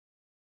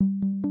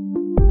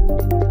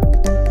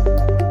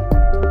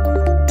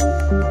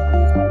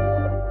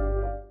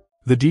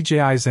The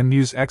DJI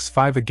Zenmuse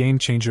X5, a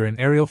game-changer in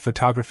aerial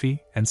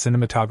photography and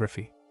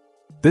cinematography.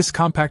 This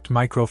compact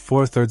micro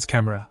 4/3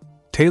 camera,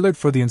 tailored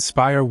for the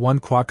Inspire 1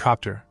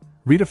 quadcopter,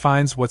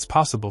 redefines what's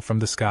possible from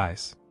the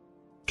skies.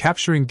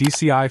 Capturing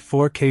DCI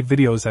 4K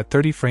videos at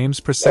 30 frames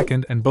per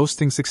second and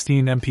boasting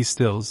 16 MP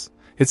stills,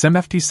 its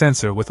MFT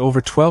sensor with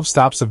over 12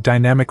 stops of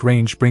dynamic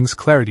range brings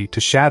clarity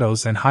to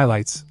shadows and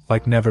highlights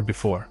like never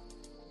before.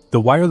 The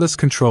wireless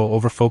control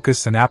over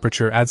focus and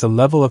aperture adds a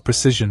level of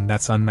precision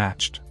that's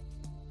unmatched.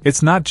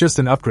 It's not just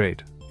an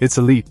upgrade, it's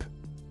a leap.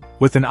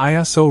 With an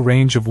ISO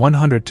range of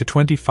 100 to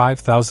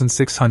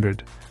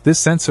 25,600, this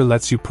sensor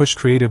lets you push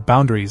creative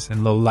boundaries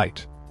in low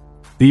light.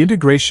 The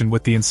integration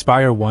with the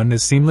Inspire 1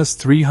 is seamless.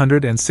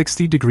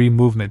 360-degree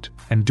movement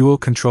and dual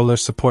controller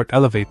support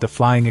elevate the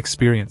flying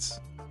experience.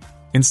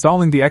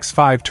 Installing the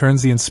X5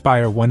 turns the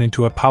Inspire 1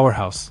 into a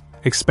powerhouse,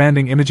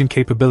 expanding imaging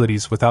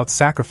capabilities without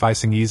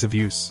sacrificing ease of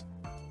use.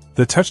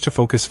 The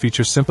touch-to-focus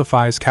feature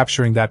simplifies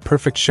capturing that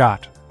perfect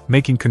shot,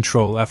 making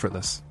control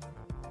effortless.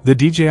 The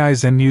DJI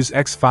Zenmuse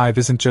X5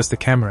 isn't just a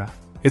camera,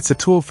 it's a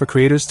tool for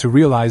creators to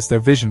realize their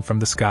vision from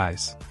the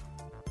skies.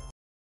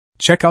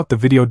 Check out the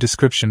video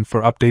description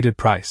for updated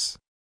price.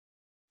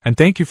 And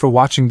thank you for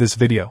watching this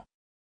video.